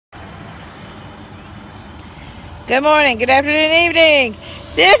Good morning, good afternoon, evening.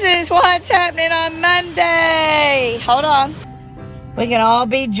 This is what's happening on Monday. Hold on. We can all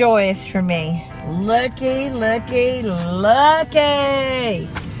be joyous for me. Looky, looky, looky.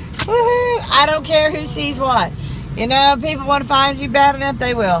 Woohoo. I don't care who sees what. You know, people want to find you bad enough,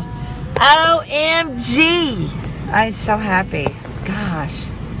 they will. OMG. I'm so happy. Gosh.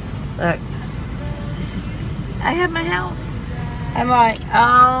 Look. I have my house. I'm like,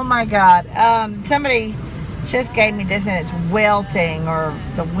 oh my God. Somebody just gave me this and it's wilting or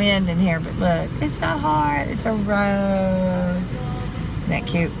the wind in here, but look, it's a heart, it's a rose. Isn't that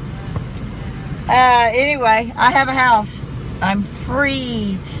cute? Anyway, I have a house. I'm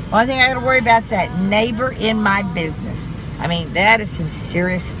free. One thing I gotta worry about is that neighbor in my business. I mean, that is some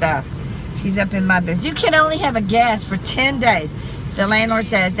serious stuff. She's up in my business. You can only have a guest for 10 days. The landlord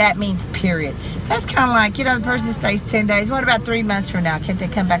says that means period. That's kind of like, you know, the person stays 10 days. What about 3 months from now? Can't they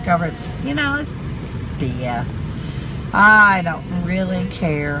come back over? It's, you know, it's BS. I don't really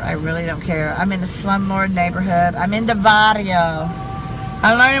care. I really don't care. I'm in a slumlord neighborhood. I'm in the barrio.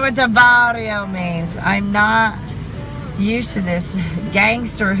 I'm learning what the barrio means. I'm not used to this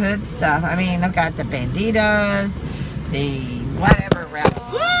gangster hood stuff. I mean, I've got the banditos, the whatever around.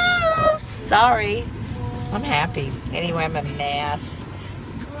 Woo! Sorry. I'm happy. Anyway, I'm a mess.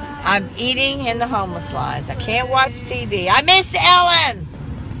 I'm eating in the homeless lines. I can't watch TV. I miss Ellen.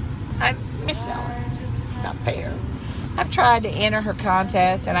 I miss Ellen. It's not fair. I've tried to enter her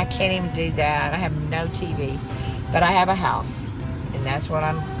contest and I can't even do that. I have no TV. But I have a house. And that's what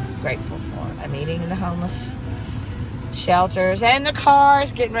I'm grateful for. I'm eating in the homeless shelters. And the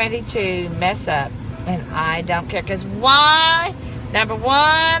car's getting ready to mess up. And I don't care. Because why? Number one,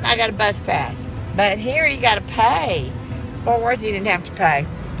 I got a bus pass. But here you got to pay. Fort Worth, you didn't have to pay.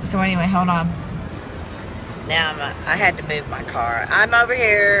 So anyway, hold on. Now I had to move my car. I'm over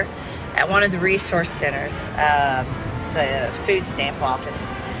here at one of the resource centers, the food stamp office.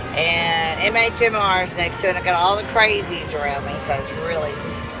 And MHMR is next to it. I got all the crazies around me. So it's really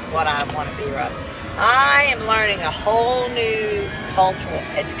just what I want to be around. I am learning a whole new cultural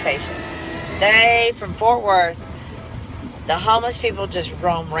education. They, from Fort Worth, the homeless people just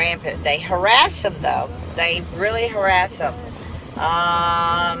roam rampant. They harass them, though. They really harass them.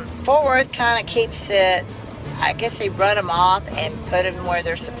 Fort Worth kind of keeps it, I guess they run them off and put them where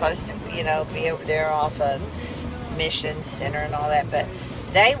they're supposed to, you know, be over there off of Mission Center and all that. But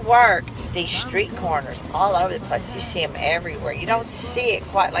they work these street corners all over the place. You see them everywhere. You don't see it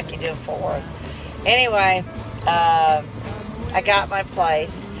quite like you do in Fort Worth. Anyway, I got my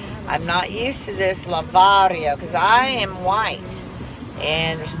place. I'm not used to this Lavario because I am white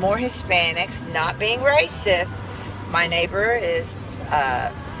and there's more Hispanics. Not being racist, my neighbor is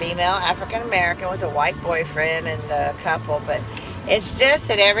female African American with a white boyfriend and a couple, but it's just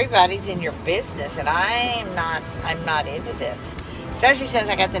that everybody's in your business and I'm not into this, especially since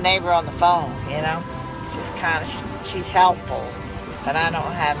I got the neighbor on the phone. You know, it's just kind of, she's helpful, but I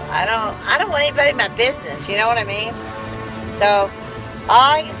don't want anybody in my business. You know what I mean? So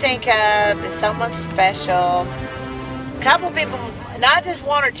all I can think of is someone special. A couple people, not just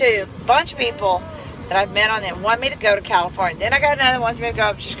one or two, a bunch of people that I've met on them want me to go to California. Then I got another one wants me to go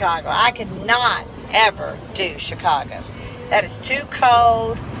up to Chicago. I could not ever do Chicago. That is too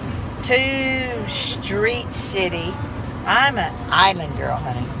cold, too street city. I'm an island girl,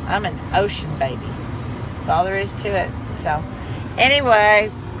 honey. I'm an ocean baby. That's all there is to it. So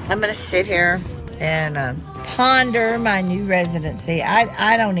anyway, I'm going to sit here and ponder my new residency.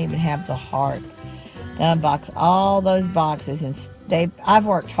 I don't even have the heart to unbox all those boxes, and I've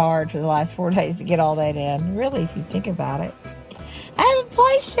worked hard for the last 4 days to get all that in. Really, if you think about it, I have a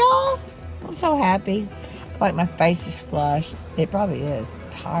place, y'all. I'm so happy. Like my face is flushed. It probably is. I'm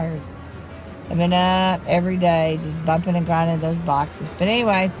tired. I've been up every day just bumping and grinding those boxes. But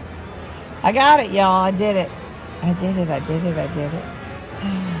anyway, I got it, y'all. I did it. I did it. Oh,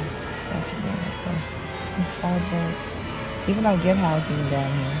 it's such a miracle. It's hard work. People don't get housing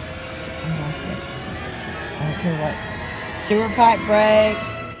down here. I don't care what. Sewer pipe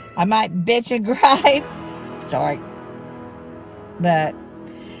breaks. I might bitch and gripe. Sorry. But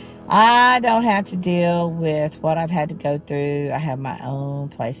I don't have to deal with what I've had to go through. I have my own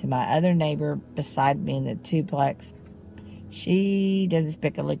place. And my other neighbor beside me in the duplex, she doesn't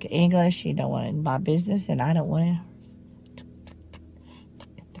speak a lick of English. She don't want it in my business, and I don't want it in hers.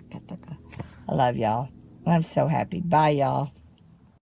 I love y'all. I'm so happy. Bye, y'all.